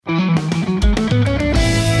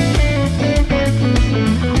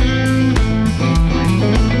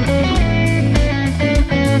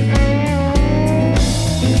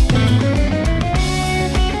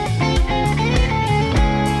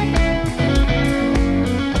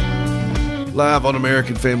Live on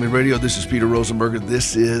American Family Radio, this is Peter Rosenberger.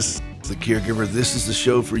 This is The Caregiver. This is the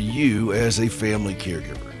show for you as a family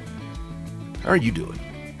caregiver. How are you doing?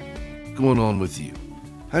 What's going on with you?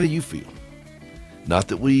 How do you feel? Not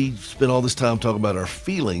that we spend all this time talking about our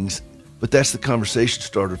feelings, but that's the conversation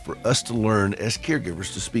starter for us to learn as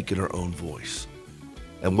caregivers to speak in our own voice.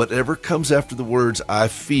 And whatever comes after the words, I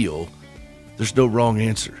feel, there's no wrong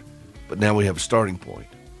answer. But now we have a starting point.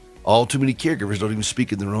 All too many caregivers don't even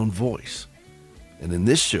speak in their own voice. And in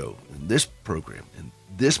this show, in this program, in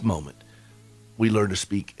this moment, we learn to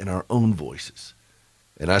speak in our own voices.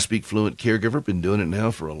 And I speak fluent caregiver, been doing it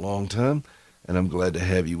now for a long time, and I'm glad to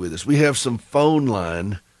have you with us. We have some phone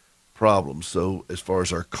line problems. So as far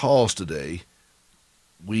as our calls today,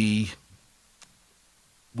 we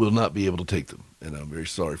will not be able to take them, and I'm very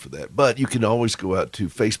sorry for that. But you can always go out to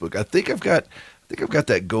Facebook. I think I've got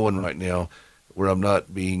that going right now, where I'm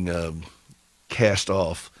not being cast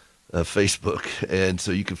off Facebook, and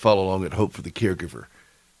so you can follow along at Hope for the Caregiver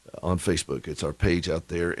on Facebook. It's our page out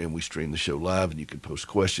there, and we stream the show live, and you can post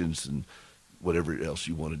questions and whatever else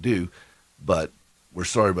you want to do. But we're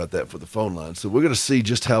sorry about that for the phone line. So we're going to see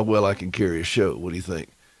just how well I can carry a show. What do you think?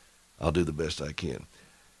 I'll do the best I can.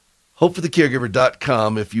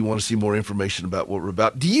 HopeForTheCaregiver.com if you want to see more information about what we're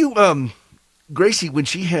about. Do you, Gracie, when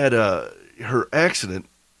she had her accident,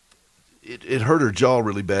 it hurt her jaw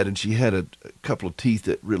really bad, and she had a couple of teeth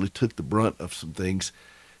that really took the brunt of some things,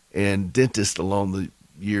 and dentists along the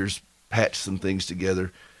years patched some things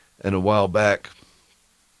together, and a while back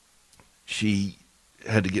she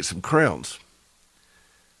had to get some crowns,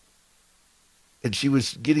 and she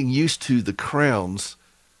was getting used to the crowns,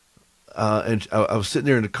 and I was sitting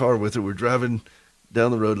there in the car with her. We're driving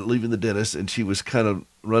down the road leaving the dentist, and she was kind of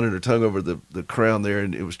running her tongue over the crown there,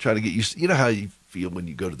 and it was trying to get used to, you know how you feel when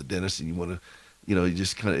you go to the dentist and you want to, you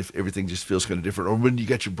just kind of, if everything just feels kind of different, or when you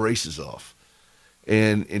got your braces off.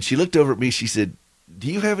 And she looked over at me, she said,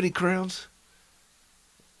 "Do you have any crowns?"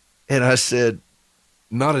 And I said,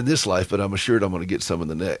 "Not in this life, but I'm assured I'm going to get some in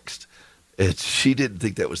the next." And she didn't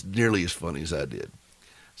think that was nearly as funny as I did.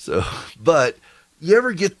 So, but you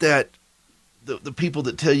ever get that, the people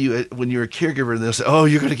that tell you when you're a caregiver, and they'll say, "Oh,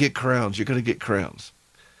 you're going to get crowns, you're going to get crowns."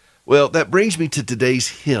 Well, that brings me to today's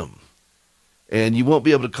hymn. And you won't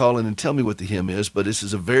be able to call in and tell me what the hymn is, but this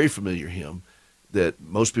is a very familiar hymn that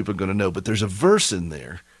most people are going to know. But there's a verse in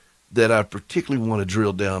there that I particularly want to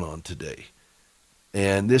drill down on today.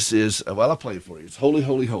 And this is, well, I'll play it for you. It's Holy,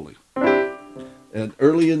 Holy, Holy. And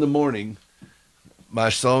early in the morning, my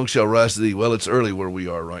song shall rise to thee. Well, it's early where we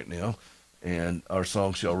are right now, and our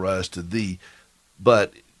song shall rise to thee.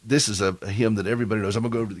 But this is a hymn that everybody knows. I'm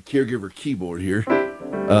going to go over to the caregiver keyboard here.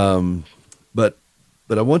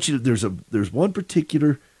 But I want you to, there's one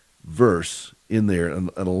particular verse in there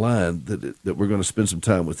and a line that we're going to spend some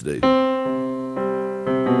time with today.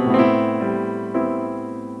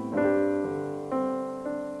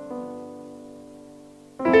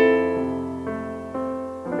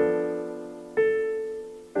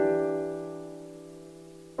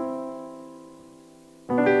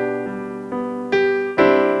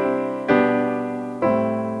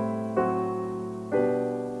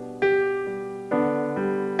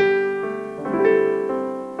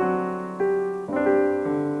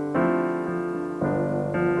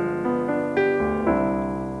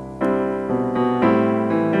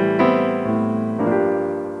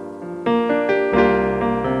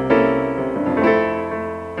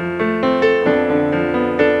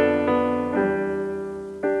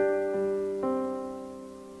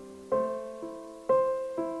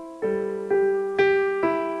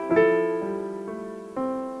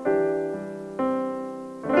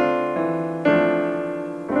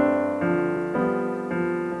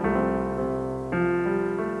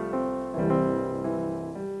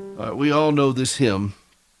 We all know this hymn,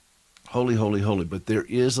 Holy, Holy, Holy, but there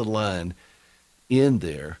is a line in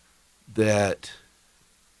there that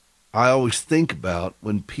I always think about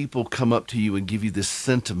when people come up to you and give you this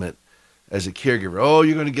sentiment as a caregiver. "Oh,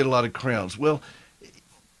 you're going to get a lot of crowns." Well,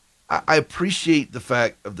 I appreciate the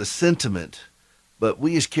fact of the sentiment, but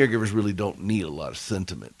we as caregivers really don't need a lot of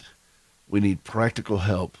sentiment. We need practical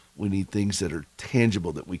help. We need things that are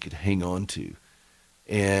tangible that we could hang on to.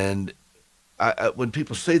 And when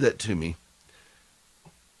people say that to me,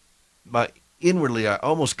 inwardly, I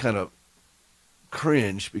almost kind of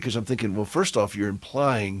cringe, because I'm thinking, well, first off, you're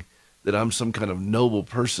implying that I'm some kind of noble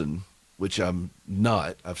person, which I'm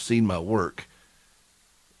not. I've seen my work.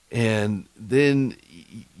 And then,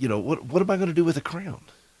 what am I going to do with a crown?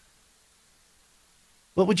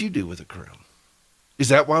 What would you do with a crown? Is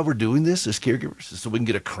that why we're doing this as caregivers? So we can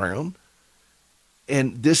get a crown?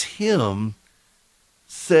 And this hymn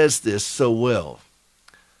says this so well.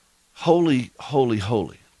 Holy, holy,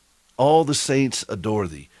 holy. All the saints adore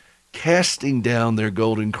thee, casting down their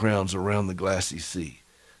golden crowns around the glassy sea.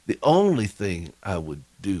 The only thing I would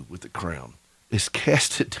do with the crown is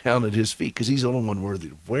cast it down at his feet, because he's the only one worthy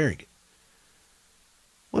of wearing it.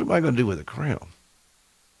 What am I going to do with a crown?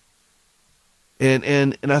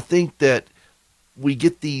 And I think that we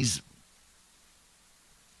get these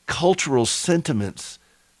cultural sentiments,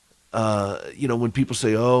 when people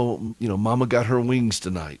say, oh, mama got her wings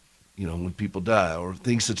tonight, when people die, or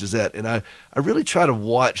things such as that. And I really try to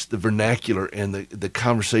watch the vernacular and the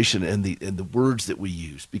conversation and the words that we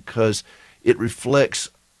use, because it reflects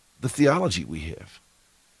the theology we have.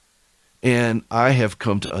 And I have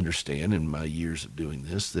come to understand in my years of doing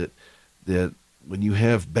this that when you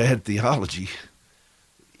have bad theology,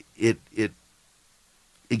 it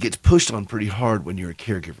gets pushed on pretty hard when you're a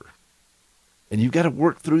caregiver. And you've got to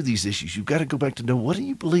work through these issues. You've got to go back to know, what do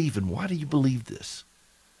you believe and why do you believe this?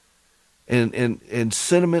 And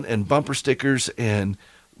sentiment and bumper stickers and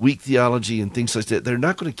weak theology and things like that, they're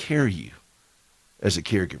not going to carry you as a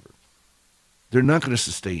caregiver. They're not going to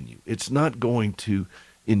sustain you. It's not going to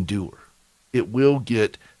endure. It will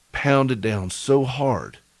get pounded down so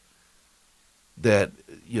hard that,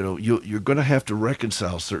 you're going to have to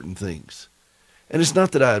reconcile certain things. And it's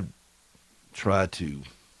not that I try to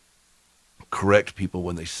correct people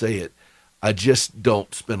when they say it. I just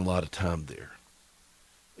don't spend a lot of time there.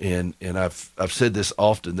 And I've said this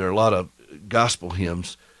often. There are a lot of gospel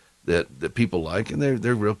hymns that people like, and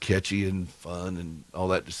they're real catchy and fun and all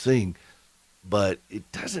that to sing, but it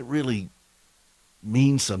doesn't really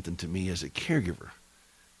mean something to me as a caregiver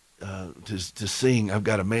to sing "I've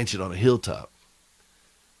Got a Mansion on a Hilltop,"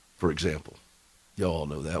 for example. Y'all all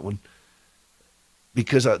know that one.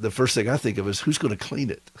 Because the first thing I think of is, who's going to clean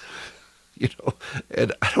it?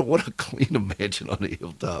 And I don't want to clean a mansion on a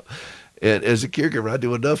hilltop. And as a caregiver, I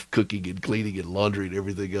do enough cooking and cleaning and laundry and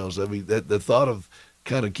everything else. I mean, the thought of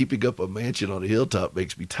kind of keeping up a mansion on a hilltop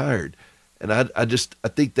makes me tired. And I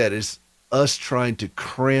think that is us trying to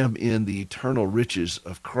cram in the eternal riches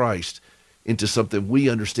of Christ into something we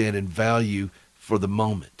understand and value for the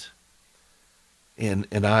moment. And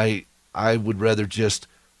I would rather just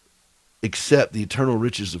accept the eternal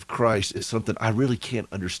riches of Christ as something I really can't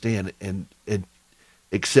understand, and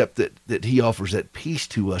accept that he offers that peace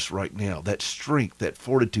to us right now, that strength, that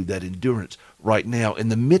fortitude, that endurance right now in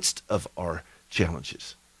the midst of our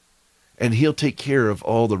challenges. And he'll take care of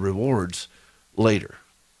all the rewards later.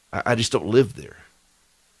 I just don't live there.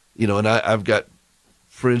 And I've got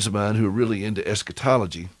friends of mine who are really into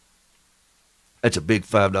eschatology. That's a big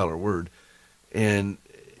 $5 word.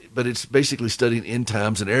 But it's basically studying end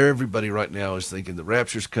times, and everybody right now is thinking the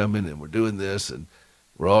rapture's coming, and we're doing this, and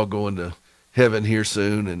we're all going to heaven here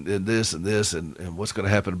soon, and this and this, and what's going to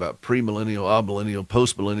happen about premillennial, amillennial,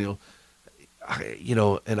 postmillennial.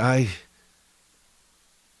 And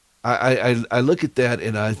I look at that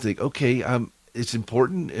and I think, okay, it's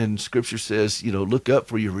important, and Scripture says, look up,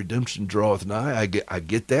 for your redemption draweth nigh. I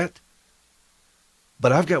get that,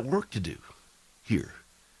 but I've got work to do here.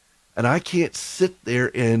 And I can't sit there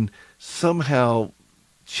and somehow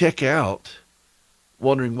check out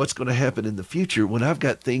wondering what's going to happen in the future when I've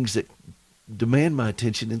got things that demand my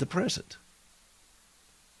attention in the present.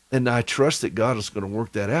 And I trust that God is going to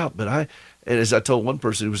work that out. And as I told one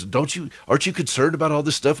person, who was, aren't you concerned about all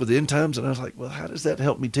this stuff with the end times? And I was like, well, how does that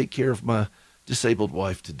help me take care of my disabled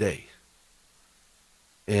wife today?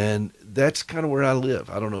 And that's kind of where I live.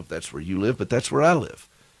 I don't know if that's where you live, but that's where I live.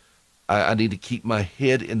 I need to keep my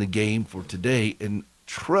head in the game for today and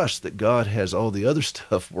trust that God has all the other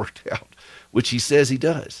stuff worked out, which he says he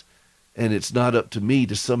does. And it's not up to me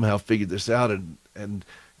to somehow figure this out and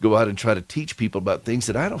go out and try to teach people about things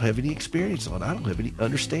that I don't have any experience on. I don't have any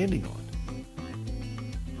understanding on.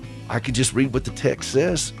 I can just read what the text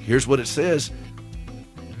says. Here's what it says.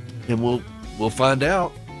 And we'll find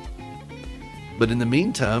out. But in the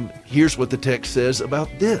meantime, here's what the text says about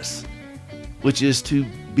this, which is to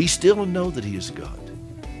be still and know that he is God.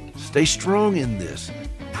 Stay strong in this.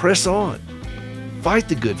 Press on. Fight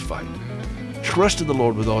the good fight. Trust in the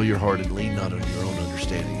Lord with all your heart and lean not on your own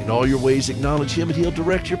understanding. In all your ways acknowledge him and he'll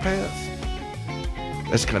direct your path.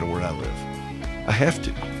 That's kind of where I live. I have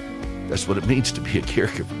to. That's what it means to be a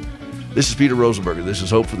caregiver. This is Peter Rosenberger. This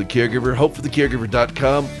is Hope for the Caregiver.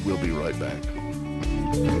 HopeForTheCaregiver.com. We'll be right back.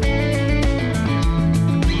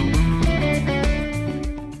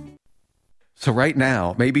 So right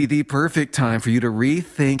now may be the perfect time for you to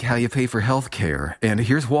rethink how you pay for health care. And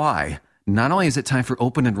here's why. Not only is it time for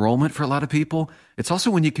open enrollment for a lot of people, it's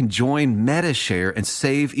also when you can join MediShare and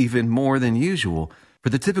save even more than usual. For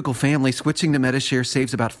the typical family, switching to Medishare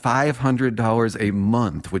saves about $500 a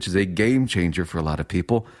month, which is a game changer for a lot of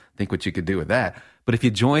people. Think what you could do with that. But if you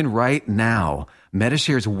join right now,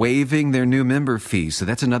 Medishare is waiving their new member fees, so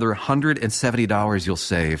that's another $170 you'll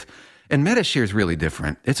save. And Medishare is really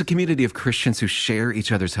different. It's a community of Christians who share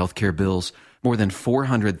each other's healthcare bills. More than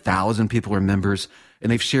 400,000 people are members,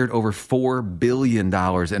 and they've shared over $4 billion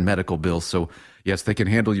in medical bills. So yes, they can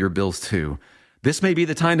handle your bills too. This may be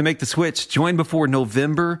the time to make the switch. Join before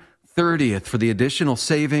November 30th for the additional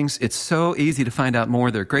savings. It's so easy to find out more.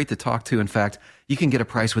 They're great to talk to. In fact, you can get a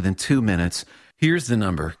price within 2 minutes. Here's the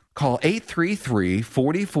number. Call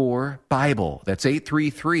 833-44-BIBLE. That's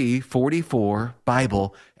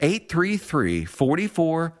 833-44-BIBLE.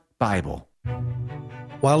 833-44-BIBLE.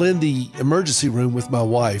 While in the emergency room with my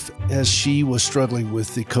wife, as she was struggling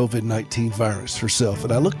with the COVID-19 virus herself,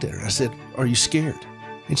 and I looked at her, I said, "Are you scared?"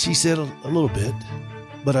 And she said, a little bit,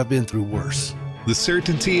 but I've been through worse. The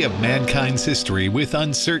Certainty of Mankind's History with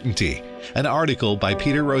Uncertainty, an article by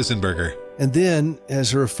Peter Rosenberger. And then, as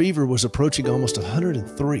her fever was approaching almost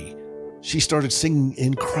 103, she started singing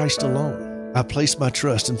 "In Christ Alone. I place my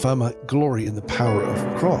trust and find my glory in the power of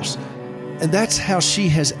the cross." And that's how she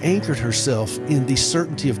has anchored herself in the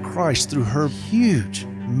certainty of Christ through her huge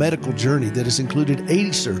medical journey that has included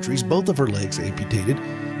 80 surgeries, both of her legs amputated,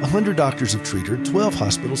 100 doctors have treated her, 12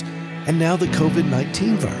 hospitals, and now the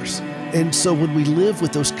COVID-19 virus. And so when we live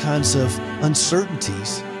with those kinds of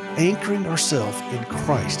uncertainties, anchoring ourselves in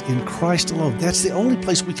Christ alone, that's the only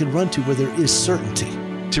place we can run to where there is certainty.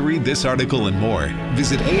 To read this article and more,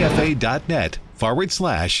 visit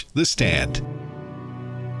afa.net/The Stand.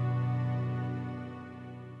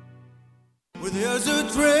 Well, there's a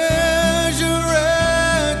treasure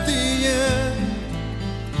at the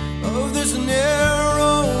end of this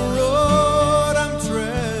narrow road I'm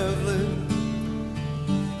traveling,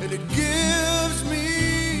 and it gives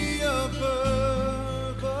me a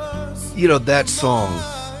purpose. You know, that song,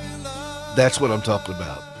 that's what I'm talking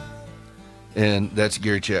about. And that's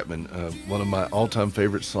Gary Chapman, one of my all-time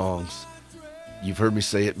favorite songs. You've heard me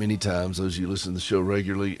say it many times, those of you listen to the show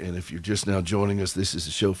regularly, and if you're just now joining us, this is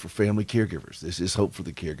a show for family caregivers. This is Hope for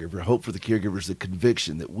the Caregiver. Hope for the Caregiver is the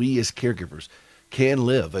conviction that we as caregivers can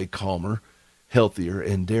live a calmer, healthier,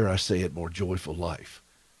 and dare I say it, more joyful life.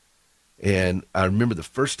 And I remember the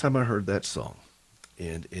first time I heard that song,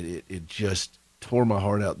 and it just tore my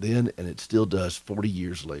heart out then, and it still does 40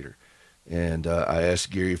 years later. And I asked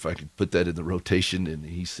Gary if I could put that in the rotation, and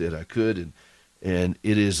he said I could, and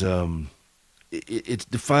it is... It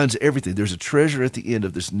defines everything. There's a treasure at the end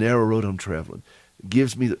of this narrow road I'm traveling. It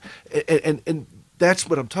gives me and that's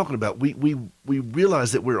what I'm talking about. We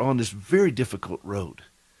realize that we're on this very difficult road.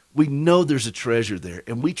 We know there's a treasure there,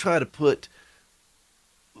 and we try to put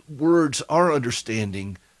words, our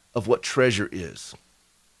understanding of what treasure is.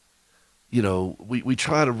 You know, we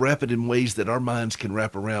try to wrap it in ways that our minds can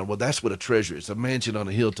wrap around. Well, that's what a treasure is, a mansion on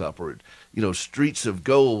a hilltop, or, you know, streets of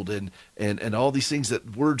gold and all these things,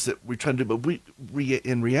 that words that we're trying to do. But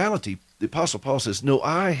in reality, the Apostle Paul says, no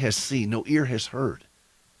eye has seen, no ear has heard.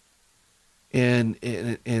 And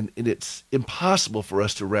it's impossible for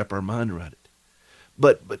us to wrap our mind around it.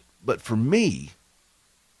 But for me,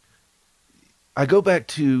 I go back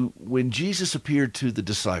to when Jesus appeared to the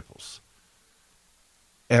disciples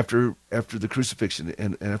after the crucifixion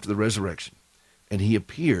and after the resurrection, and he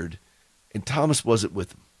appeared, and Thomas wasn't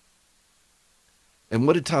with him. And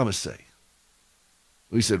what did Thomas say?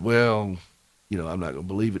 He said, well, you know, I'm not going to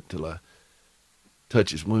believe it till I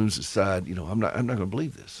touch his wounds, his side. You know, I'm not going to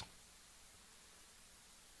believe this.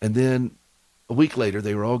 And then a week later,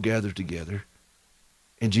 they were all gathered together,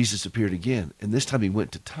 and Jesus appeared again. And this time he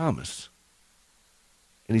went to Thomas,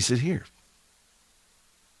 and he said, here,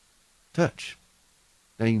 touch.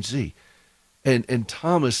 Now you can see. And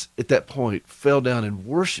Thomas, at that point, fell down and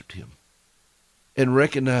worshiped him and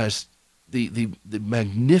recognized the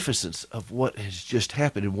magnificence of what has just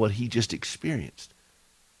happened and what he just experienced.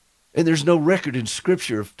 And there's no record in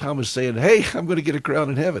Scripture of Thomas saying, hey, I'm going to get a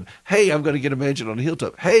crown in heaven. Hey, I'm going to get a mansion on a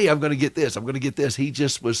hilltop. Hey, I'm going to get this. I'm going to get this. He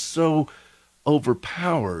just was so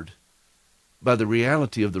overpowered by the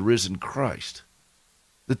reality of the risen Christ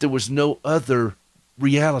that there was no other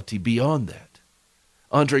reality beyond that.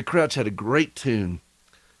 Andre Crouch had a great tune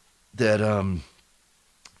that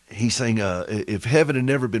he sang, if heaven had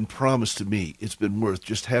never been promised to me, it's been worth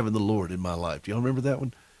just having the Lord in my life. Do y'all remember that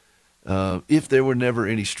one? If there were never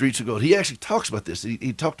any streets of gold. He actually talks about this.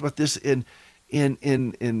 He talked about this in back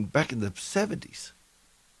in the 70s.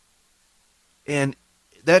 And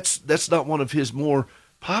that's not one of his more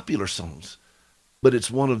popular songs, but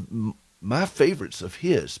it's one of my favorites of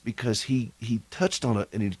his, because he touched on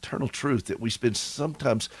an eternal truth that we spend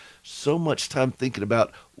sometimes so much time thinking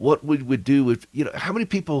about what we would do if, how many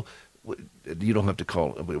people, you don't have to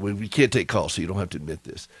call, we can't take calls, so you don't have to admit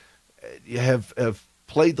this. You have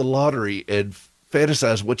played the lottery and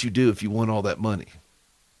fantasized what you do if you won all that money.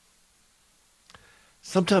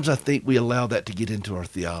 Sometimes I think we allow that to get into our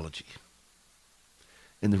theology.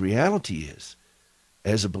 And the reality is,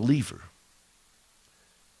 as a believer,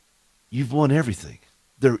 you've won everything.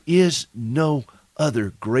 There is no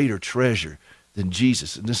other greater treasure than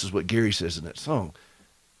Jesus. And this is what Gary says in that song.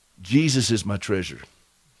 Jesus is my treasure.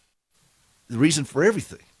 The reason for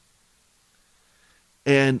everything.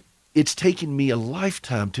 And it's taken me a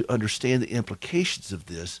lifetime to understand the implications of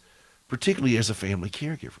this, particularly as a family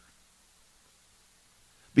caregiver.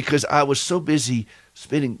 Because I was so busy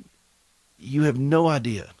spending, you have no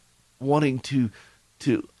idea, wanting to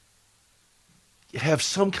have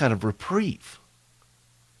some kind of reprieve.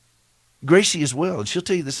 Gracie as well, and she'll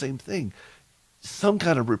tell you the same thing. Some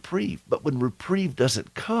kind of reprieve. But when reprieve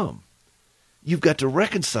doesn't come, you've got to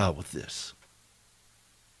reconcile with this.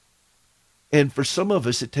 And for some of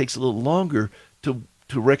us, it takes a little longer to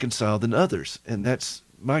reconcile than others. And that's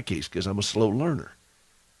my case, because I'm a slow learner.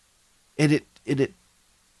 And it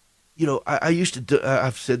I used to,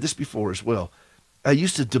 I've said this before as well, I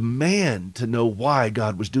used to demand to know why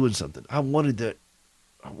God was doing something. I wanted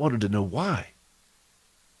to know why.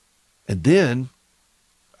 And then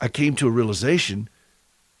I came to a realization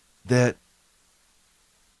that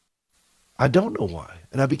I don't know why.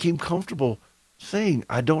 And I became comfortable saying,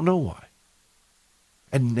 I don't know why.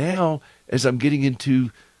 And now, as I'm getting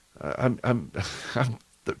into, I'm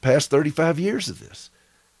past 35 years of this,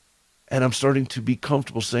 and I'm starting to be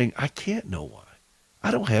comfortable saying, I can't know why.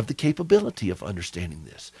 I don't have the capability of understanding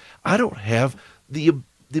this. I don't have the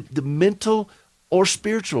mental or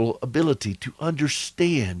spiritual ability to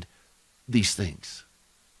understand these things.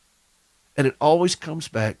 And it always comes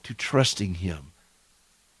back to trusting him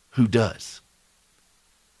who does.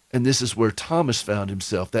 And this is where Thomas found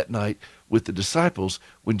himself that night with the disciples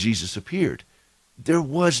when Jesus appeared. There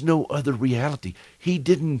was no other reality. He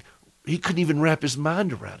couldn't even wrap his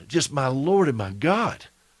mind around it. Just my Lord and my God.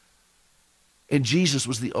 And Jesus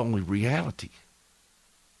was the only reality.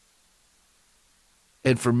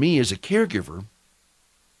 And for me as a caregiver,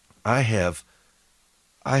 I have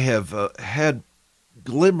had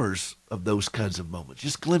glimmers of those kinds of moments,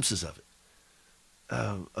 just glimpses of it,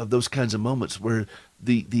 of those kinds of moments where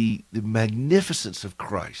the magnificence of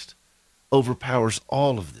Christ overpowers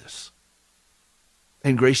all of this.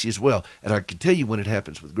 And Gracie as well. And I can tell you when it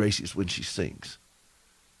happens with Gracie is when she sings.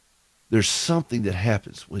 There's something that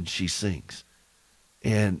happens when she sings.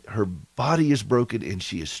 And her body is broken and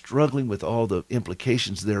she is struggling with all the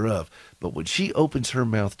implications thereof. But when she opens her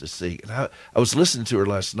mouth to sing, and I was listening to her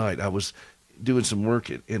last night. I was doing some work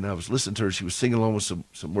and I was listening to her. She was singing along with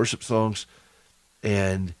some worship songs.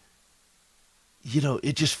 And,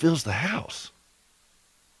 it just fills the house.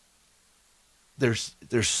 There's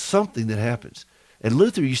something that happens. And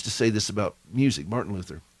Luther used to say this about music. Martin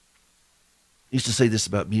Luther used to say this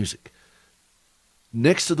about music.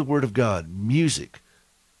 Next to the Word of God, music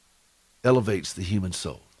elevates the human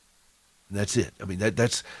soul. And that's it. I mean,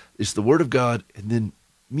 it's the Word of God and then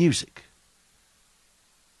music.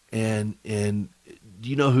 And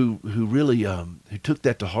you know who really who took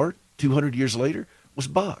that to heart 200 years later was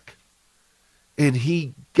Bach. And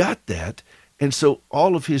he got that. And so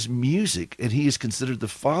all of his music, and he is considered the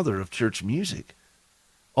father of church music,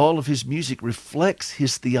 all of his music reflects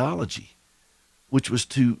his theology, which was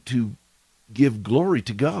to give glory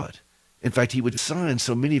to God. In fact, he would assign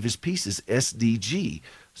so many of his pieces SDG,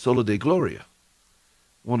 Sola de Gloria,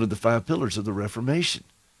 one of the 5 pillars of the Reformation.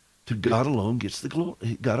 To God alone gets the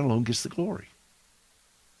glory. God alone gets the glory.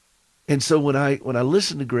 And so when I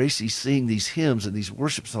listen to Gracie sing these hymns and these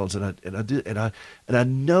worship songs, and I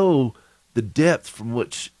know the depth from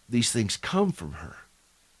which these things come from her,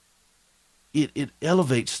 it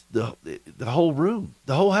elevates the whole room,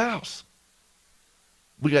 the whole house.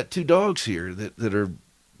 We got 2 dogs here that are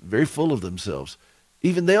very full of themselves.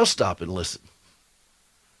 Even they'll stop and listen.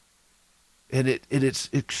 And it's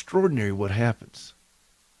extraordinary what happens.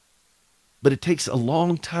 But it takes a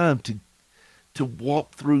long time to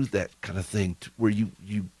walk through that kind of thing, where you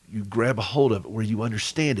grab a hold of it, where you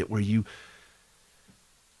understand it, where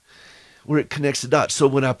it connects the dots. So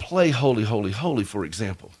when I play Holy, Holy, Holy, for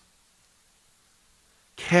example,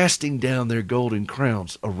 casting down their golden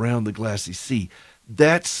crowns around the glassy sea,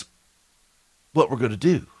 that's what we're going to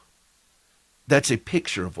do. That's a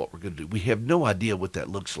picture of what we're going to do. We have no idea what that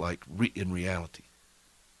looks like in reality.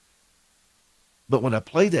 But when I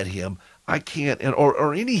play that hymn, I can't,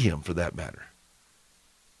 or any hymn for that matter,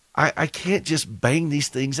 I can't just bang these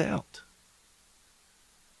things out.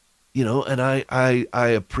 And I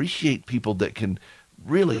appreciate people that can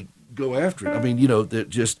really go after it. I mean,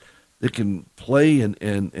 that can play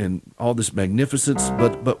and all this magnificence,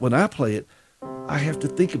 but when I play it, I have to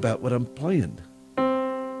think about what I'm playing.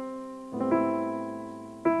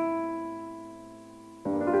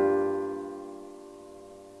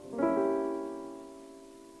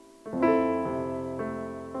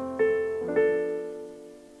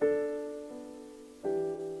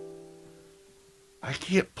 I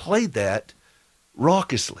can't play that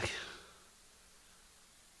raucously.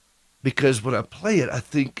 Because when I play it, I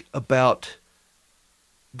think about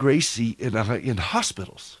Gracie in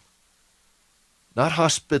hospitals. Not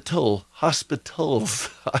hospitals,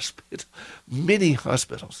 many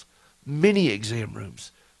hospitals, many exam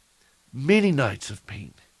rooms, many nights of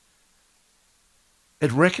pain.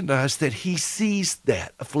 And recognize that he sees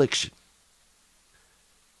that affliction.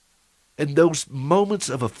 And those moments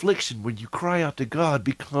of affliction when you cry out to God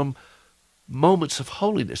become moments of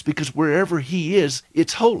holiness, because wherever he is,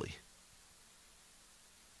 it's holy.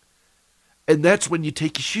 And that's when you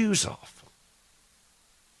take your shoes off.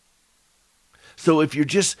 So if you're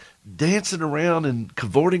just dancing around and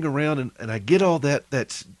cavorting around, and I get all that,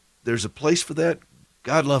 there's a place for that,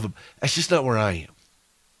 God love him. That's just not where I am.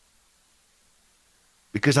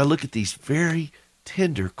 Because I look at these very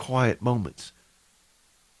tender, quiet moments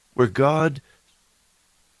where God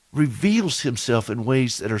reveals himself in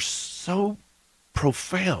ways that are so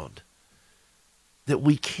profound that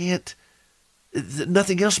that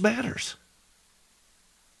nothing else matters.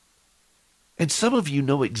 And some of you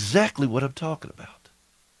know exactly what I'm talking about.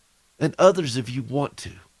 And others of you want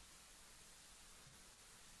to.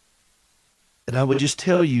 And I would just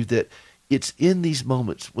tell you that it's in these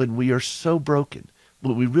moments when we are so broken,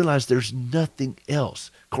 when we realize there's nothing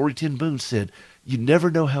else. Corrie ten Boom said, you never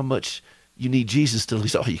know how much you need Jesus till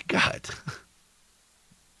he's all you got.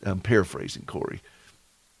 I'm paraphrasing Corrie.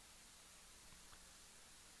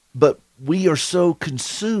 But we are so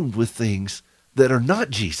consumed with things that are not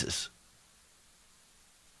Jesus.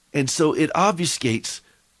 And so it obfuscates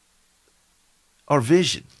our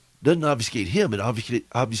vision. Doesn't obfuscate him, it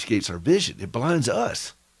obfuscates our vision. It blinds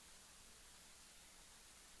us.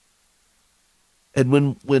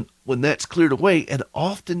 And when that's cleared away, and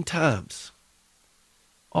oftentimes,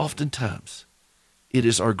 it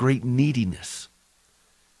is our great neediness.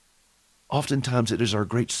 Oftentimes it is our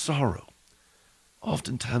great sorrow.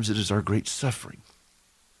 Oftentimes it is our great suffering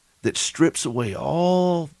that strips away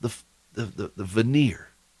all the veneer.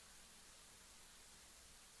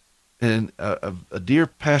 And a dear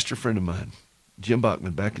pastor friend of mine, Jim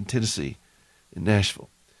Bachman, back in Tennessee, in Nashville,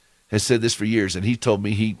 has said this for years, and he told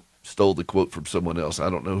me he stole the quote from someone else. I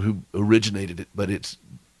don't know who originated it, but it's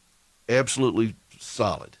absolutely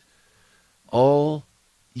solid. All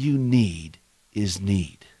you need is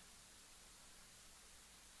need.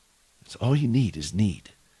 It's all you need is need.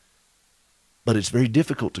 But it's very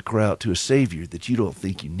difficult to cry out to a Savior that you don't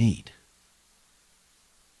think you need.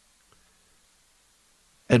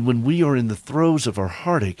 And when we are in the throes of our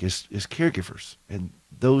heartache as caregivers and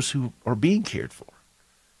those who are being cared for,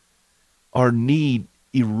 our need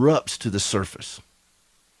erupts to the surface.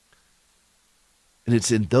 And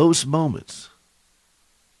it's in those moments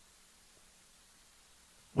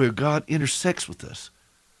where God intersects with us,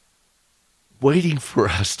 waiting for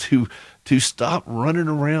us to stop running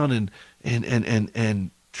around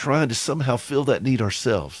and trying to somehow fill that need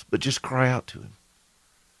ourselves, but just cry out to him.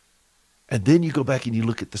 And then you go back and you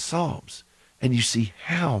look at the Psalms, and you see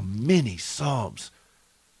how many Psalms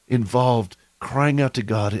involved crying out to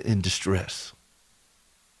God in distress.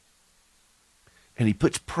 And he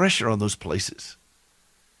puts pressure on those places.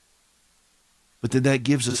 But then that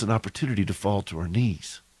gives us an opportunity to fall to our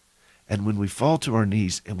knees. And when we fall to our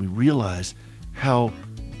knees and we realize how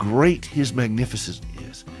great his magnificence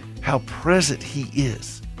is, how present he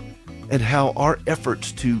is, and how our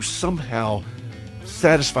efforts to somehow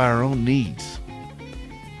satisfy our own needs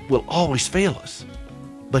will always fail us,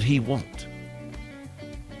 but he won't.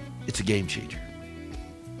 It's a game changer.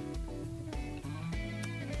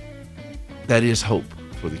 That is hope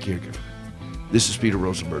for the caregiver. This is Peter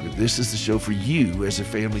Rosenberger. This is the show for you as a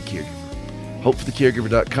family caregiver.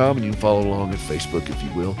 HopeForTheCaregiver.com, and you can follow along on Facebook if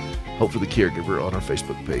you will. Hope for the Caregiver on our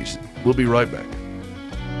Facebook page. We'll be right back.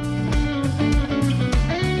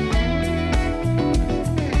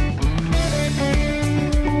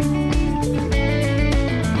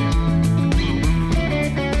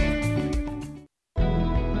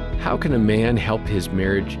 How can a man help his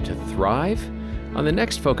marriage to thrive? On the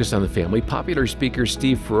next Focus on the Family, popular speaker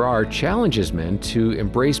Steve Farrar challenges men to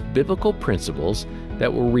embrace biblical principles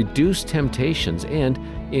that will reduce temptations and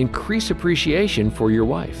increase appreciation for your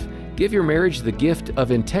wife. Give your marriage the gift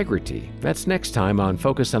of integrity. That's next time on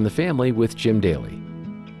Focus on the Family with Jim Daly.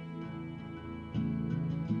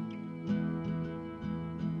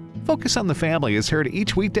 Focus on the Family is heard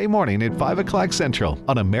each weekday morning at 5 o'clock Central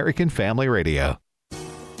on American Family Radio.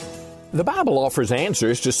 The Bible offers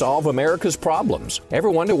answers to solve America's problems. Ever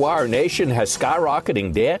wonder why our nation has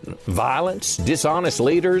skyrocketing debt, violence, dishonest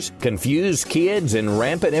leaders, confused kids, and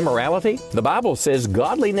rampant immorality? The Bible says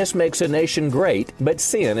godliness makes a nation great, but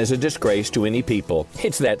sin is a disgrace to any people.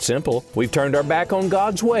 It's that simple. We've turned our back on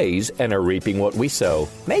God's ways and are reaping what we sow.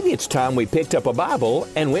 Maybe it's time we picked up a Bible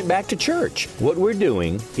and went back to church. What we're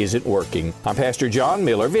doing isn't working. I'm Pastor John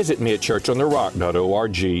Miller. Visit me at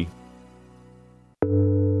churchontherock.org.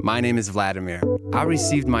 My name is Vladimir. I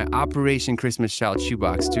received my Operation Christmas Child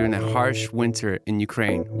shoebox during a harsh winter in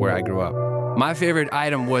Ukraine, where I grew up. My favorite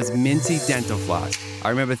item was minty dental floss. I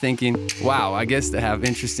remember thinking, wow, I guess they have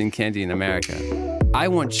interesting candy in America. I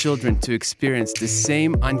want children to experience the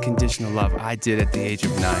same unconditional love I did at the age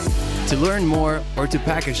of 9. To learn more or to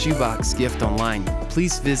pack a shoebox gift online,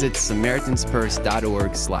 please visit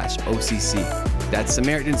SamaritansPurse.org/OCC. That's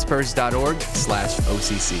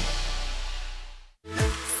SamaritansPurse.org/OCC.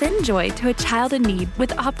 Send joy to a child in need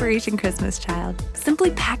with Operation Christmas Child. Simply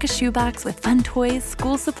pack a shoebox with fun toys,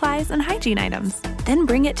 school supplies, and hygiene items. Then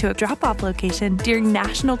bring it to a drop-off location during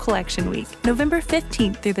National Collection Week, November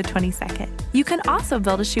 15th through the 22nd. You can also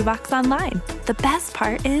build a shoebox online. The best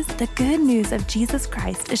part is the good news of Jesus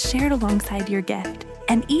Christ is shared alongside your gift,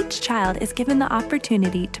 and each child is given the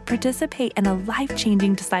opportunity to participate in a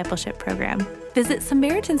life-changing discipleship program. Visit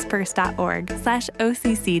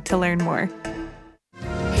SamaritansPurse.org/OCC to learn more.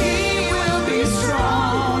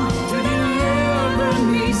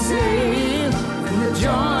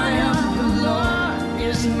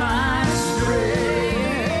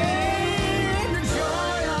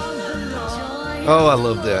 Oh, I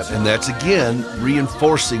love that. And that's, again,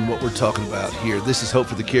 reinforcing what we're talking about here. This is Hope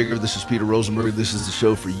for the Caregiver. This is Peter Rosenberger. This is the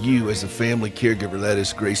show for you as a family caregiver. That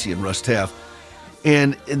is Gracie and Russ Taff.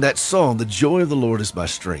 And in that song, the joy of the Lord is my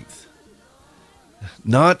strength.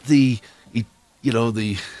 Not the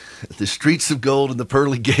streets of gold and the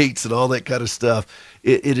pearly gates and all that kind of stuff.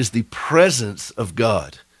 It is the presence of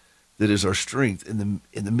God that is our strength in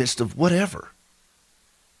the midst of whatever.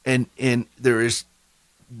 And there is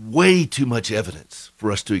way too much evidence for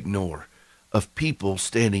us to ignore of people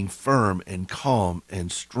standing firm and calm and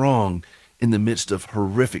strong in the midst of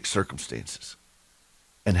horrific circumstances.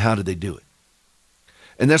 And how did they do it?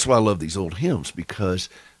 And that's why I love these old hymns, because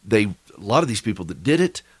a lot of these people that did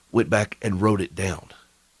it went back and wrote it down.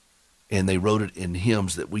 And they wrote it in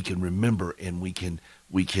hymns that we can remember and we can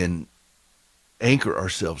anchor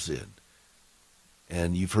ourselves in.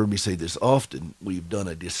 And you've heard me say this often, we've done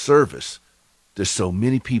a disservice to so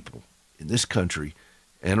many people in this country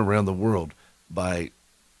and around the world by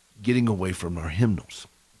getting away from our hymnals.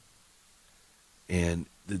 And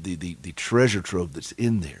the treasure trove that's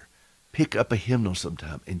in there. Pick up a hymnal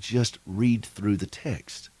sometime and just read through the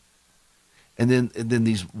text. And then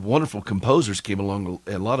these wonderful composers came along,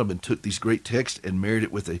 and a lot of them took these great texts and married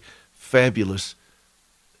it with a fabulous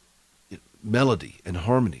melody and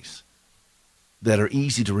harmonies that are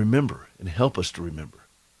easy to remember and help us to remember.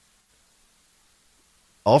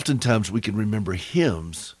 Oftentimes we can remember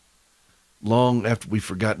hymns long after we've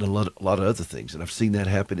forgotten a lot of other things, and I've seen that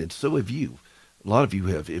happen, and so have you. A lot of you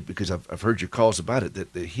have, because I've heard your calls about it,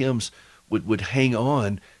 that the hymns would hang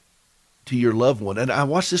on to your loved one. And I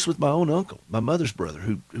watched this with my own uncle, my mother's brother,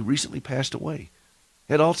 who recently passed away,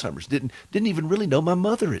 had Alzheimer's, didn't even really know my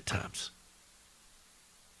mother at times.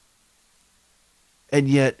 And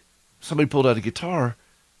yet somebody pulled out a guitar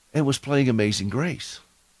and was playing Amazing Grace.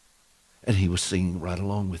 And he was singing right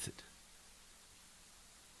along with it.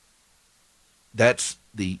 That's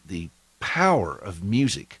the power of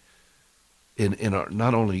music in our,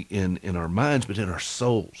 not only in our minds, but in our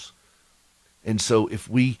souls. And so if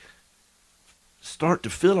we start to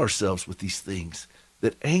fill ourselves with these things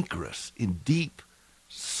that anchor us in deep,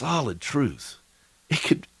 solid truth, it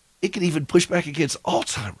could even push back against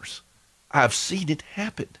Alzheimer's. I've seen it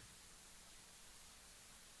happen.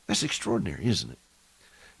 That's extraordinary, isn't it?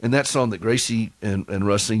 And that song that Gracie and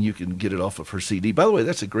Russ sing, you can get it off of her CD. By the way,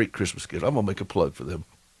 that's a great Christmas gift. I'm going to make a plug for them.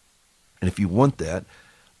 And if you want that,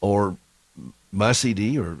 or my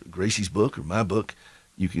CD, or Gracie's book, or my book,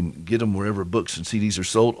 you can get them wherever books and CDs are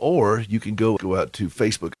sold, or you can go out to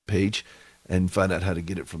Facebook page and find out how to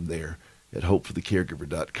get it from there at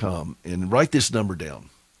hopeforthecaregiver.com. And write this number down,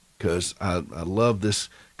 because I love this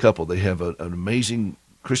couple. They have an amazing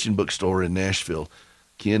Christian bookstore in Nashville,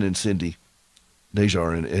 Ken and Cindy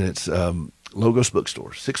Najar, and it's Logos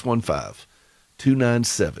Bookstore,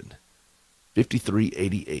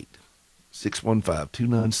 615-297-5388.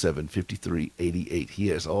 615-297-5388. He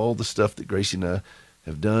has all the stuff that Gracie and I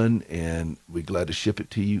have done, and we're glad to ship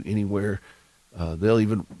it to you anywhere. They'll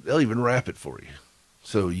even wrap it for you.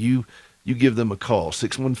 So you give them a call,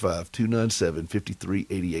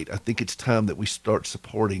 615-297-5388. I think it's time that we start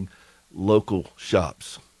supporting local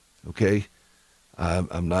shops, okay?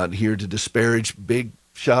 I'm not here to disparage big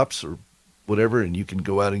shops or whatever, and you can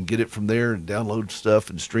go out and get it from there and download stuff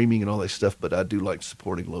and streaming and all that stuff, but I do like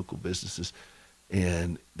supporting local businesses,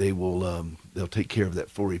 and they'll take care of that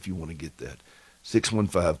for you if you want to get that.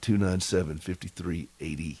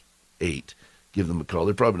 615-297-5388. Give them a call.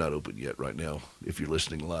 They're probably not open yet right now if you're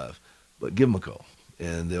listening live, but give them a call,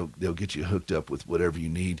 and they'll get you hooked up with whatever you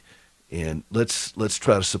need. And let's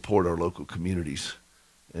try to support our local communities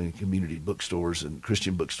and community bookstores and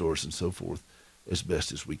Christian bookstores and so forth as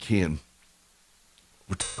best as we can.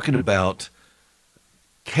 We're talking about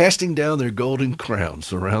casting down their golden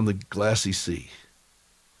crowns around the glassy sea.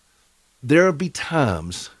 There will be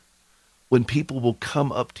times when people will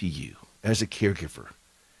come up to you as a caregiver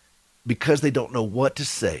because they don't know what to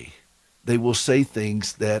say. They will say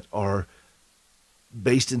things that are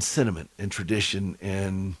based in sentiment and tradition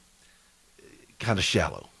and kind of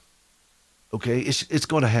shallow. Okay? It's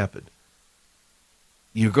going to happen.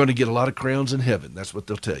 You're going to get a lot of crowns in heaven. That's what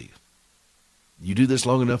they'll tell you. You do this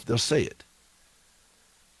long enough, they'll say it.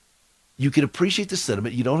 You can appreciate the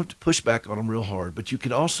sentiment. You don't have to push back on them real hard, but you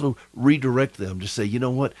can also redirect them to say, you know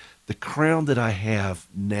what? The crown that I have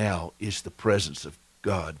now is the presence of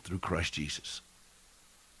God through Christ Jesus.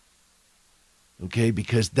 Okay?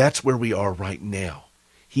 Because that's where we are right now.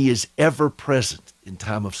 He is ever present in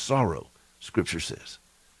time of sorrow, Scripture says.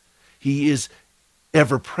 He is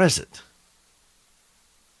ever present.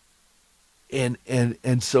 And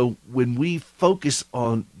so when we focus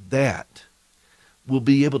on that, we'll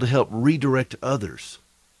be able to help redirect others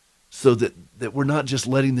so that we're not just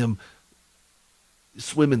letting them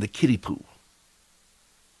swim in the kiddie pool,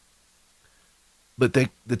 but that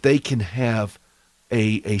they can have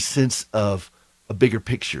a sense of a bigger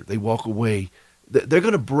picture. They walk away. They're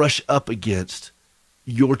going to brush up against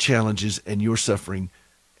your challenges and your suffering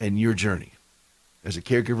and your journey as a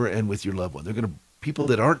caregiver and with your loved one. They're going to, people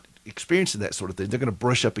that aren't experiencing that sort of thing, they're going to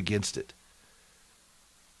brush up against it.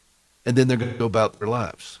 And then they're going to go about their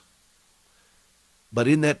lives. But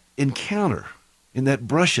in that encounter, in that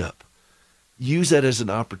brush up, use that as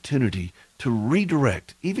an opportunity to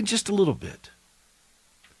redirect, even just a little bit,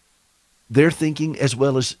 their thinking as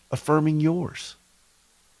well as affirming yours.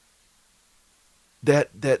 That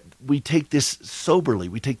we take this soberly,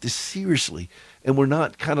 we take this seriously, and we're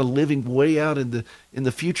not kind of living way out in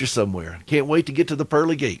the future somewhere. Can't wait to get to the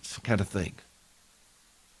pearly gates kind of thing.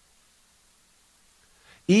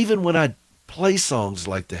 Even when I play songs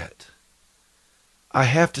like that, I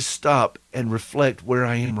have to stop and reflect where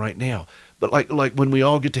I am right now. But like when we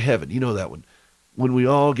all get to heaven, you know that one. When we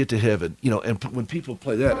all get to heaven, you know, and when people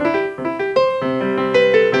play that,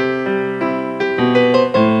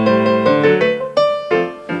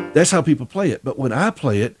 that's how people play it. But when I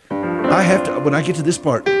play it, I have to, when I get to this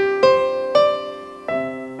part,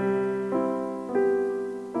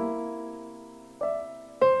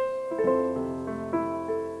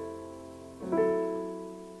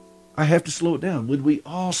 I have to slow it down. When we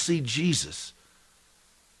all see Jesus,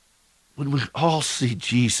 when we all see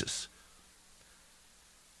Jesus,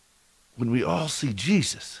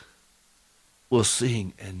 we'll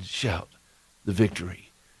sing and shout the victory.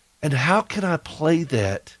 And how can I play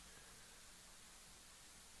that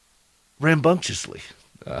rambunctiously?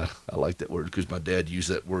 I like that word because my dad used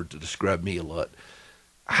that word to describe me a lot.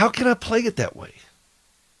 How can I play it that way?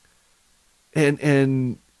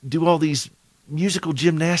 And do all these musical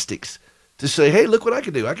gymnastics to say, hey, look what I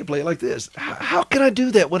can do. I can play it like this. How can I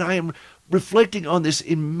do that when I am reflecting on this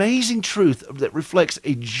amazing truth that reflects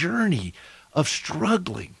a journey of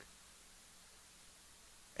struggling?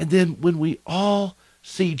 And then when we all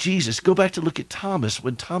see Jesus, go back to look at Thomas.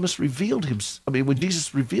 When Jesus revealed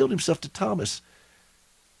himself to Thomas,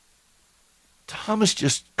 Thomas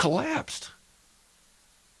just collapsed.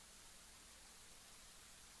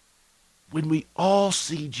 When we all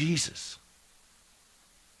see Jesus,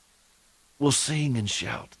 we'll sing and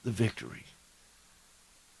shout the victory.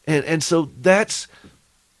 And so that's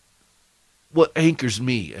what anchors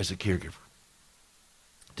me as a caregiver,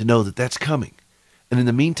 to know that that's coming. And in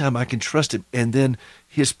the meantime, I can trust him. And then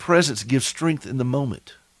his presence gives strength in the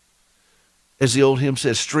moment. As the old hymn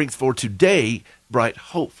says, strength for today, bright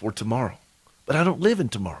hope for tomorrow. But I don't live in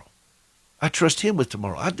tomorrow. I trust him with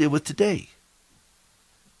tomorrow. I deal with today.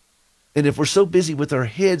 And if we're so busy with our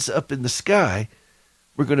heads up in the sky,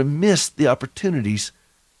 we're going to miss the opportunities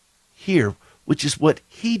here, which is what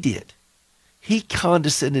he did. He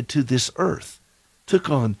condescended to this earth, took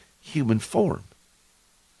on human form,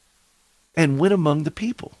 and went among the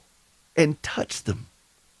people and touched them.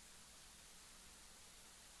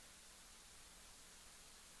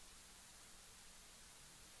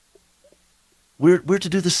 We're to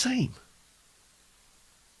do the same.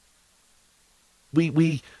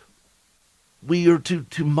 We are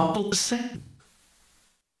to model the same.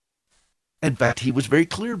 In fact, he was very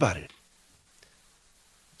clear about it.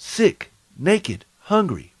 Sick, naked,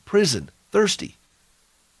 hungry, prison, thirsty.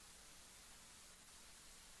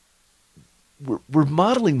 We're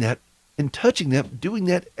modeling that and touching that, doing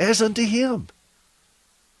that as unto him.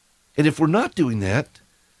 And if we're not doing that,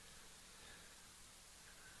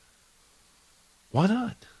 why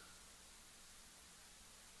not?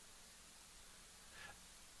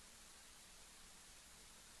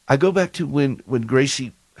 I go back to when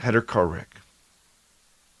Gracie had her car wreck.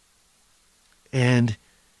 And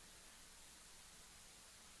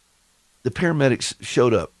the paramedics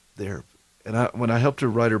showed up there. And when I helped her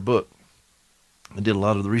write her book, I did a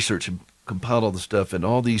lot of the research and compiled all the stuff. And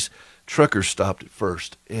all these truckers stopped at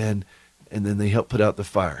first. And then they helped put out the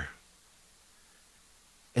fire.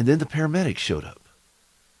 And then the paramedics showed up.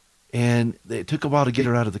 And it took a while to get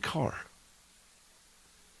her out of the car.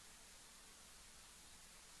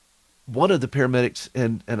 One of the paramedics,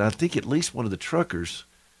 and I think at least one of the truckers,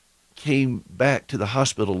 came back to the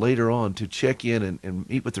hospital later on to check in and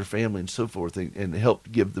meet with their family and so forth and help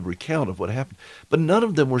give the recount of what happened. But none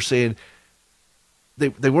of them were saying,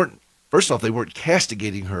 they weren't, first off, they weren't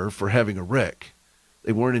castigating her for having a wreck.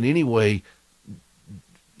 They weren't in any way,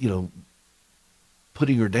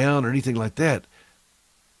 putting her down or anything like that.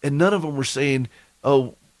 And none of them were saying,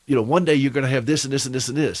 oh, one day you're going to have this and this and this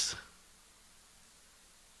and this.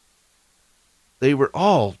 They were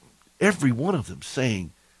all, every one of them, saying,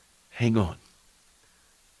 hang on.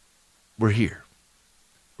 We're here.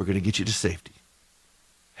 We're going to get you to safety.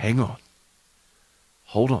 Hang on.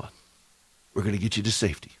 Hold on. We're going to get you to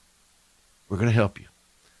safety. We're going to help you.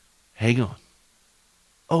 Hang on.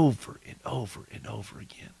 Over and over and over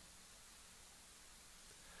again.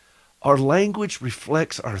 Our language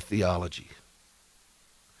reflects our theology.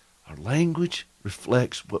 Our language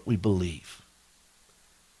reflects what we believe.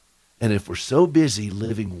 And if we're so busy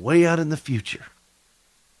living way out in the future,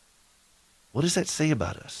 what does that say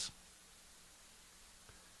about us?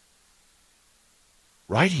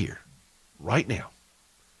 Right here, right now.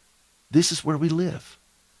 This is where we live.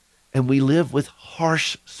 And we live with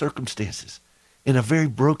harsh circumstances in a very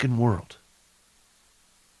broken world.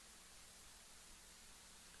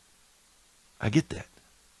 I get that.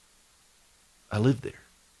 I live there.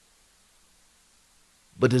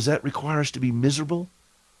 But does that require us to be miserable?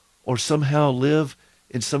 Or somehow live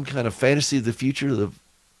in some kind of fantasy of the future, of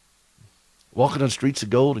walking on streets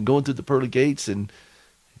of gold and going through the pearly gates and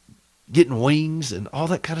getting wings and all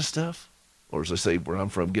that kind of stuff? Or as I say where I'm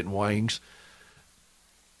from, getting wings.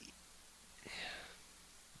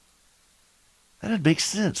 That doesn't make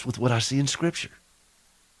sense with what I see in Scripture.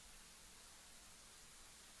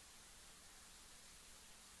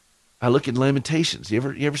 I look at Lamentations. You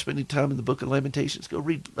ever spend any time in the book of Lamentations? Go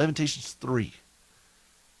read Lamentations 3.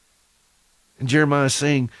 And Jeremiah is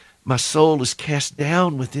saying, my soul is cast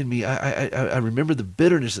down within me. I remember the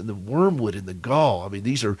bitterness and the wormwood and the gall. I mean,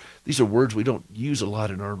 these are words we don't use a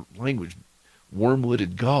lot in our language. Wormwood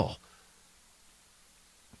and gall.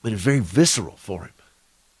 But it's very visceral for him.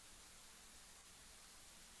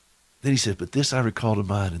 Then he said, but this I recall to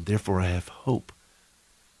mind, and therefore I have hope.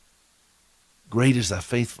 Great is thy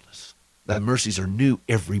faithfulness. Thy mercies are new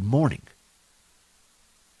every morning.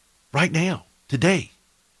 Right now, today.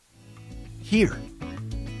 Here.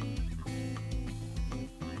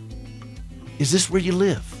 Is this where you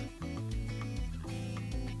live?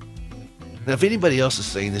 Now, if anybody else is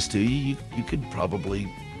saying this to you, you could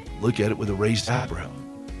probably look at it with a raised eyebrow.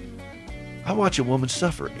 I watch a woman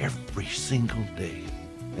suffer every single day,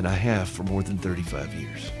 and I have for more than 35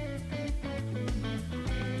 years.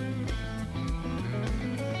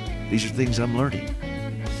 These are things I'm learning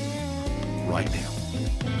right now.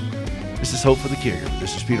 This is Hope for the Caregiver.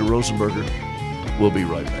 This is Peter Rosenberger. We'll be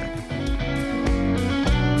right back.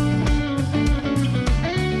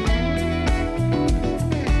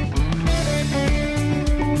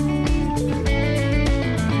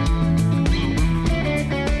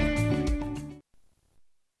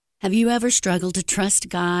 Have you ever struggled to trust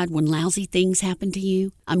God when lousy things happen to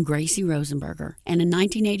you? I'm Gracie Rosenberger, and in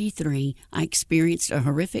 1983, I experienced a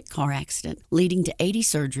horrific car accident leading to 80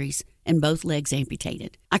 surgeries and both legs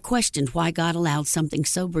amputated. I questioned why God allowed something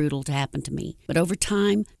so brutal to happen to me, but over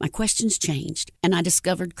time, my questions changed, and I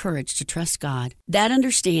discovered courage to trust God. That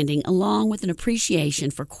understanding, along with an appreciation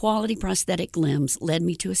for quality prosthetic limbs, led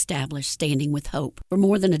me to establish Standing with Hope. For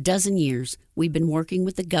more than a dozen years, we've been working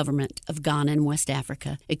with the government of Ghana and West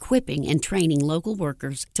Africa, equipping and training local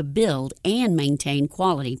workers to build and maintain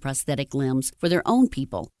quality prosthetic limbs for their own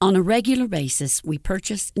people. On a regular basis, we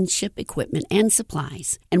purchase and ship equipment and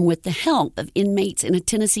supplies, and with the help of inmates in a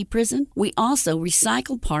Tennessee prison, we also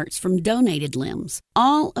recycle parts from donated limbs.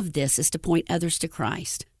 All of this is to point others to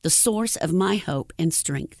Christ, the source of my hope and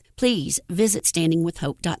strength. Please visit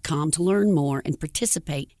standingwithhope.com to learn more and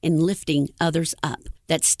participate in lifting others up.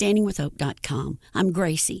 That's standingwithhope.com. I'm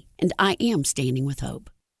Gracie, and I am Standing with Hope.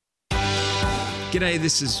 G'day,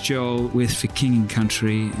 this is Joel with For King and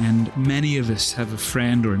Country, and many of us have a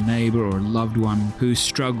friend or a neighbour or a loved one who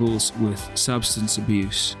struggles with substance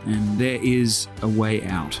abuse, and there is a way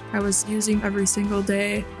out. I was using every single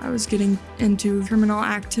day. I was getting into criminal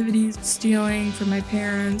activities, stealing from my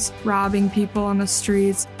parents, robbing people on the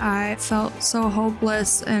streets. I felt so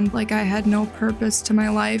hopeless and like I had no purpose to my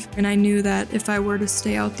life, and I knew that if I were to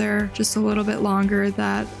stay out there just a little bit longer,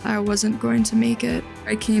 that I wasn't going to make it.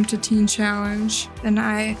 I came to Teen Challenge and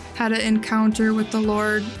I had an encounter with the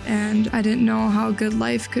Lord, and I didn't know how good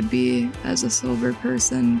life could be as a sober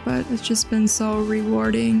person, but it's just been so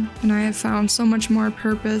rewarding, and I have found so much more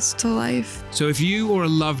purpose to life. So if you or a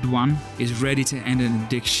loved one is ready to end an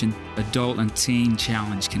addiction, Adult and Teen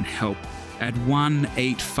Challenge can help at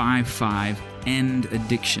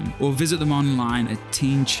 1-855-END-ADDICTION or visit them online at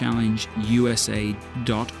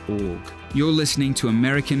teenchallengeusa.org. You're listening to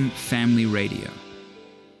American Family Radio.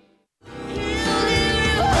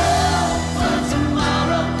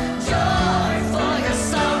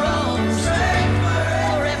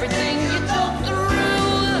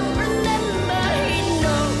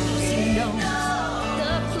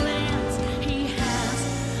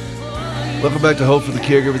 Welcome back to Hope for the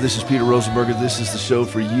Caregiver. This is Peter Rosenberger. This is the show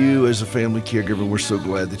for you as a family caregiver. We're so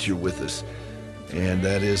glad that you're with us. And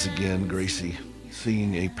that is, again, Gracie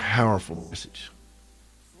singing a powerful message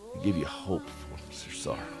to give you hope for your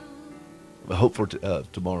sorrow. A hope for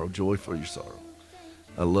tomorrow, joy for your sorrow.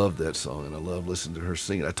 I love that song, and I love listening to her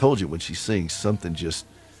sing it. I told you, when she sings, something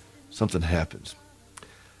happens.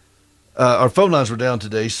 Our phone lines were down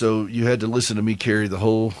today, so you had to listen to me carry the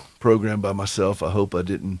whole program by myself. I hope I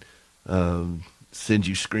didn't send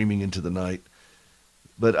you screaming into the night.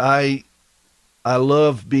 But I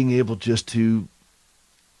love being able just to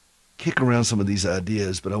kick around some of these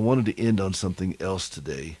ideas, but I wanted to end on something else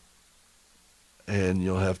today. And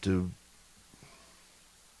you'll have to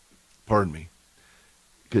pardon me,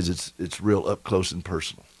 because it's real up close and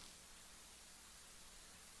personal.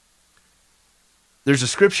 There's a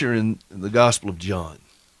scripture in the Gospel of John,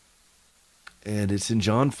 and it's in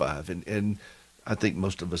John 5, and I think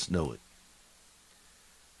most of us know it.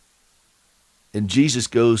 And Jesus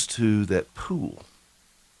goes to that pool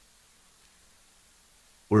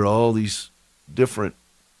where all these different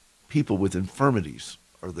people with infirmities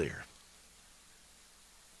are there.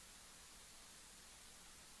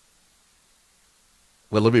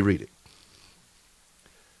 Well, let me read it.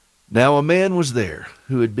 Now a man was there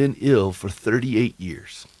who had been ill for 38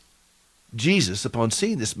 years. Jesus, upon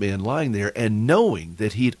seeing this man lying there and knowing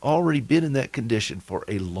that he had already been in that condition for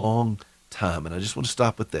a long time, and I just want to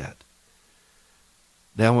stop with that.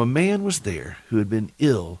 Now a man was there who had been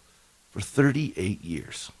ill for 38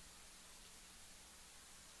 years.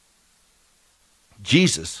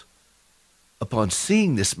 Jesus, upon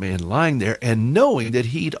seeing this man lying there and knowing that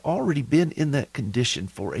he'd already been in that condition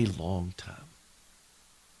for a long time.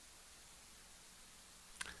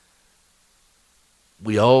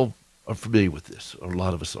 We all are familiar with this, or a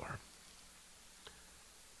lot of us are.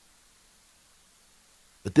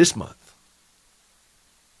 But this month,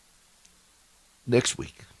 next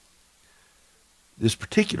week, this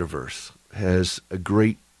particular verse has a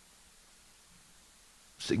great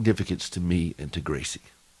significance to me and to Gracie.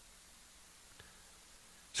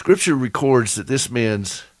 Scripture records that this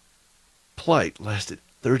man's plight lasted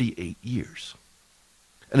 38 years.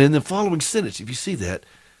 And in the following sentence, if you see that,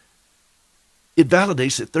 it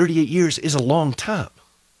validates that 38 years is a long time.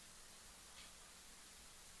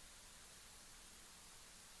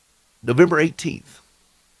 November 18th,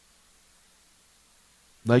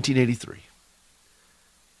 1983,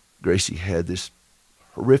 Gracie had this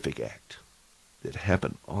horrific act that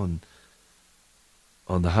happened on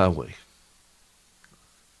the highway.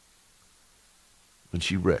 when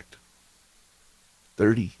she wrecked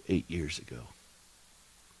 38 years ago.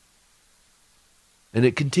 And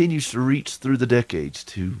it continues to reach through the decades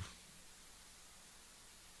to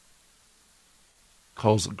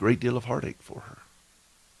cause a great deal of heartache for her.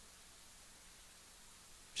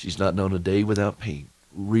 She's not known a day without pain,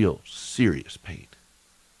 real serious pain,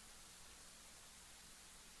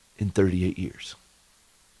 in 38 years.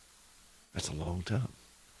 That's a long time.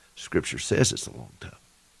 Scripture says it's a long time.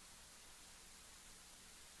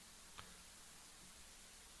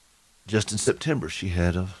 Just in September, she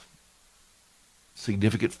had a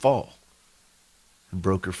significant fall and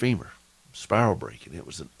broke her femur, spiral break, and it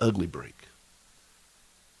was an ugly break.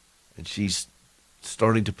 And she's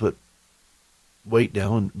starting to put weight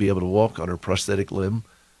down and be able to walk on her prosthetic limb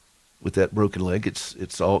with that broken leg.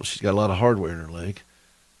 It's all, she's got a lot of hardware in her leg.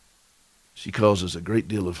 She causes a great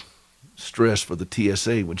deal of stress for the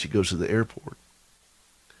TSA when she goes to the airport.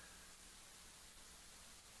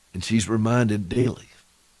 And she's reminded daily,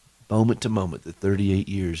 moment to moment, that 38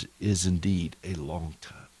 years is indeed a long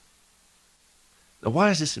time. Now, why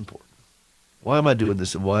is this important? Why am I doing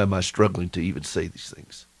this, and why am I struggling to even say these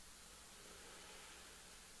things?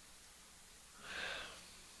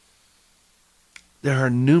 There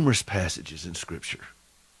are numerous passages in Scripture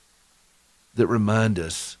that remind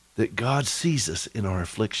us that God sees us in our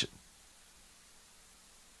affliction.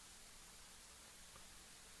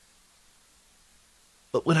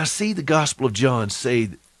 But when I see the Gospel of John say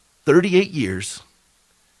 38 years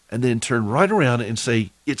and then turn right around and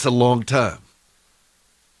say it's a long time.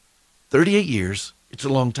 38 years, it's a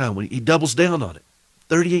long time. When he doubles down on it.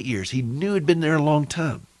 38 years. He knew he'd been there a long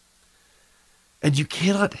time. And you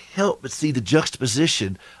cannot help but see the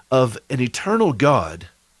juxtaposition of an eternal God,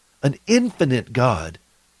 an infinite God,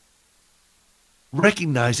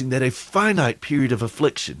 recognizing that a finite period of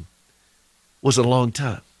affliction was a long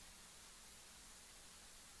time.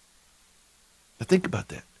 Now think about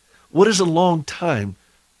that. What is a long time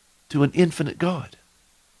to an infinite God?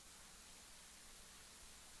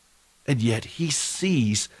 And yet he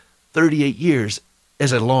sees 38 years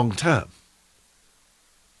as a long time.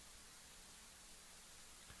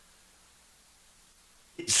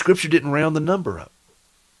 Scripture didn't round the number up.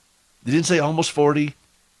 They didn't say almost 40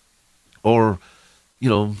 or,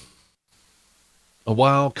 a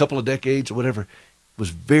while, a couple of decades or whatever. It was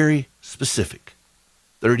very specific.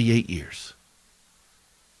 38 years.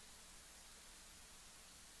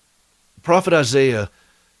 The prophet Isaiah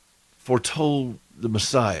foretold the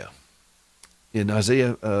Messiah in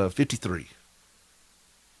Isaiah 53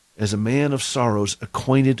 as a man of sorrows,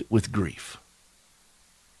 acquainted with grief.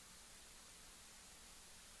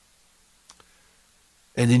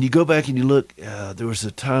 And then you go back and you look, there was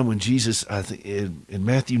a time when Jesus, I think in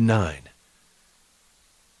Matthew 9,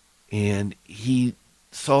 and he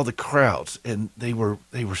saw the crowds, and they were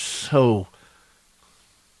so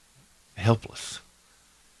helpless.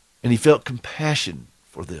 And he felt compassion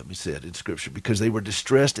for them, he said in Scripture, because they were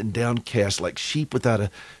distressed and downcast like sheep without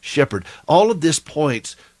a shepherd. All of this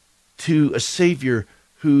points to a Savior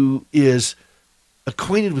who is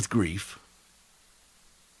acquainted with grief,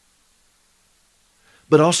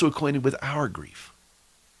 but also acquainted with our grief,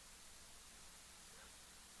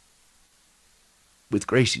 with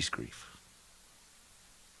Gracie's grief,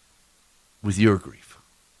 with your grief.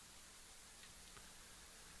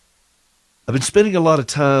 I've been spending a lot of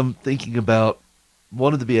time thinking about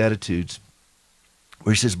one of the Beatitudes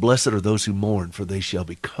where he says, "Blessed are those who mourn, for they shall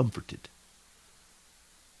be comforted."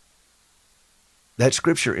 That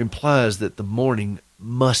scripture implies that the mourning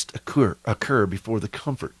must occur before the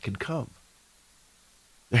comfort can come.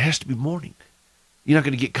 There has to be mourning. You're not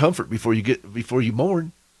going to get comfort before you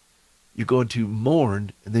mourn. You're going to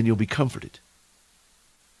mourn, and then you'll be comforted.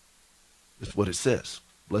 That's what it says.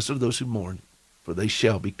 Blessed are those who mourn, for they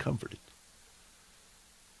shall be comforted.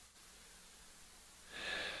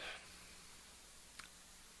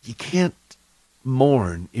 You can't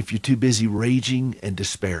mourn if you're too busy raging and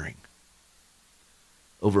despairing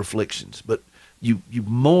over afflictions. But you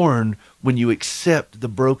mourn when you accept the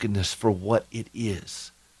brokenness for what it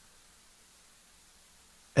is.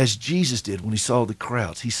 As Jesus did when he saw the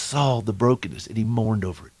crowds. He saw the brokenness and he mourned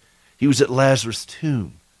over it. He was at Lazarus'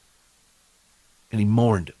 tomb and he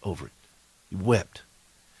mourned over it. He wept.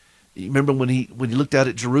 You remember when he looked out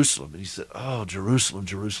at Jerusalem and he said, "Oh, Jerusalem,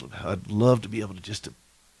 Jerusalem, how I'd love to be able to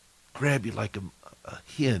grab you like a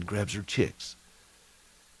hen grabs her chicks."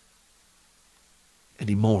 And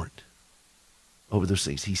he mourned over those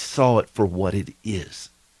things. He saw it for what it is.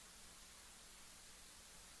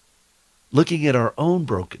 Looking at our own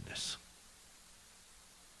brokenness,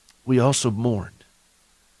 we also mourn.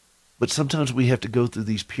 But sometimes we have to go through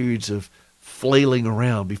these periods of flailing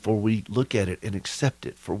around before we look at it and accept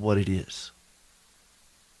it for what it is.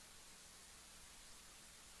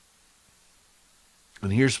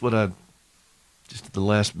 And here's what just the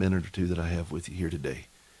last minute or two that I have with you here today.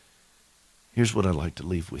 Here's what I'd like to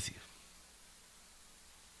leave with you.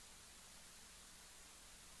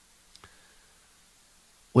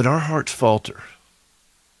 When our hearts falter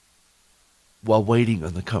while waiting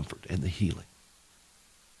on the comfort and the healing,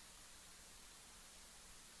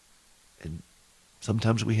 and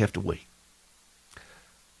sometimes we have to wait.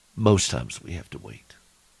 Most times we have to wait.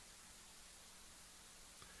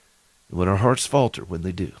 And when our hearts falter, when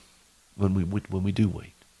we do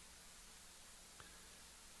wait,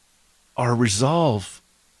 our resolve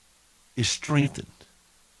is strengthened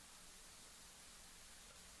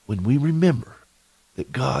when we remember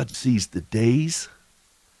that God sees the days,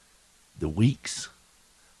 the weeks,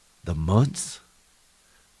 the months,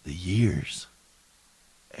 the years,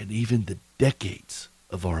 and even the decades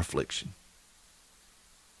of our affliction.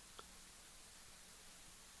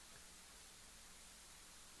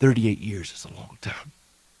 "38 years is a long time."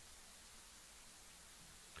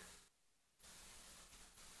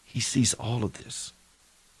 He sees all of this,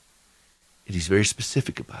 and he's very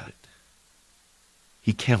specific about it.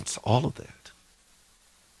 He counts all of that,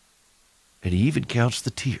 and he even counts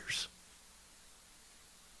the tears.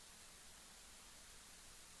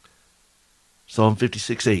 Psalm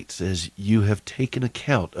 56:8 says, "You have taken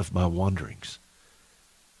account of my wanderings.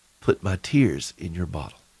 Put my tears in your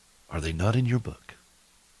bottle. Are they not in your book?"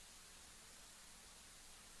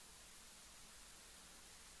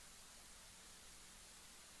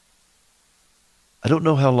 I don't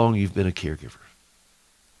know how long you've been a caregiver.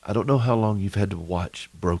 I don't know how long you've had to watch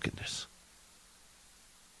brokenness.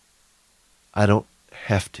 I don't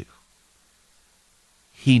have to.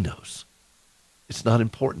 He knows. It's not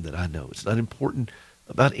important that I know. It's not important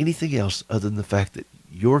about anything else other than the fact that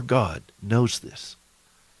your God knows this.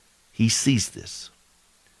 He sees this.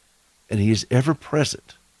 And he is ever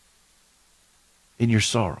present in your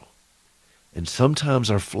sorrow. And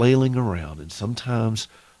sometimes our flailing around, and sometimes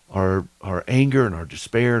our anger and our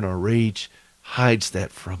despair and our rage hides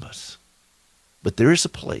that from us. But there is a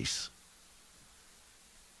place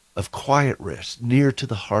of quiet rest near to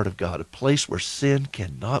the heart of God, a place where sin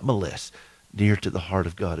cannot molest, near to the heart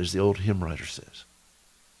of God, as the old hymn writer says.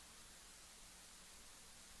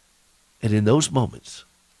 And in those moments,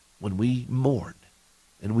 when we mourn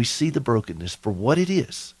and we see the brokenness for what it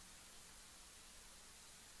is,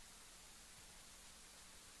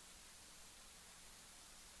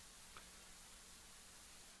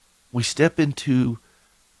 we step into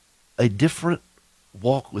a different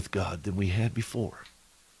walk with God than we had before.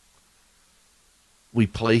 We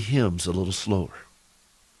play hymns a little slower.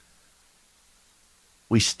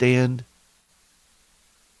 We stand,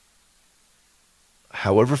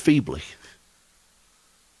 however feebly,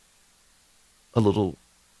 a little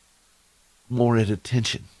more at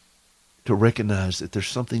attention to recognize that there's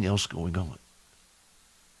something else going on.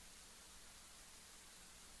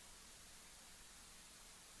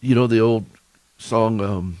 You know the old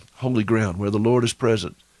song, Holy Ground, where the Lord is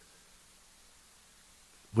present.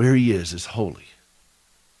 Where he is holy.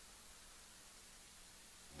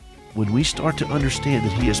 When we start to understand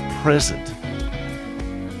that he is present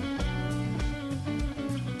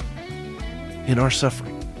in our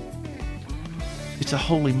suffering, it's a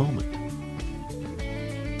holy moment.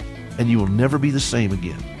 And you will never be the same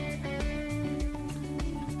again.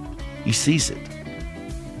 He sees it.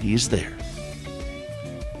 He is there.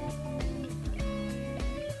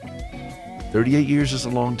 38 years is a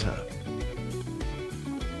long time.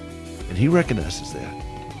 And he recognizes that.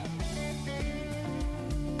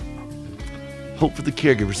 Hope for the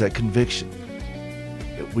caregivers, that conviction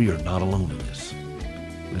that we are not alone in this.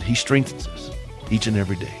 But he strengthens us each and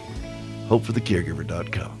every day.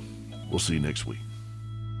 HopeForTheCaregiver.com. We'll see you next week.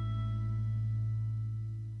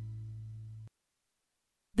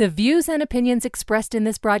 The views and opinions expressed in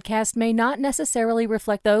this broadcast may not necessarily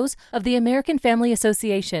reflect those of the American Family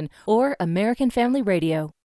Association or American Family Radio.